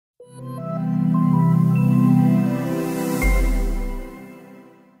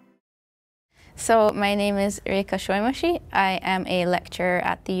So my name is Réka Solymosi. I am a lecturer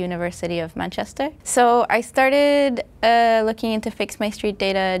at the University of Manchester. So I started looking into fixed my street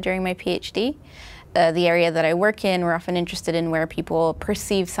data during my PhD. The area that I work in, we're often interested in where people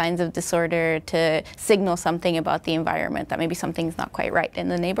perceive signs of disorder to signal something about the environment, that maybe something's not quite right in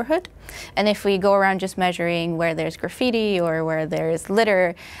the neighborhood. And if we go around just measuring where there's graffiti or where there's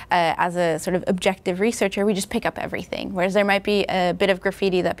litter, as a sort of objective researcher, we just pick up everything. Whereas there might be a bit of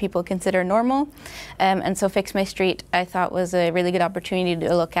graffiti that people consider normal. And so Fix My Street, I thought, was a really good opportunity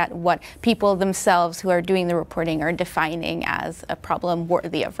to look at what people themselves who are doing the reporting are defining as a problem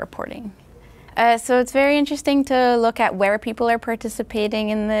worthy of reporting. So it's very interesting to look at where people are participating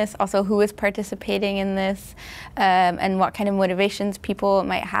in this, also who is participating in this, and what kind of motivations people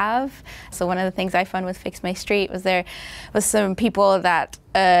might have. So one of the things I found with Fix My Street was there was some people that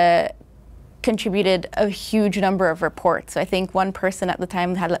contributed a huge number of reports. So I think one person at the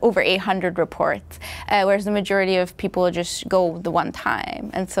time had over 800 reports, whereas the majority of people just go the one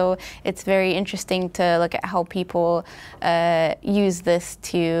time. And so it's very interesting to look at how people use this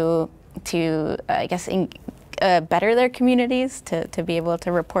to I guess, better their communities, to be able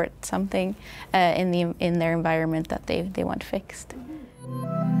to report something in their environment that they want fixed.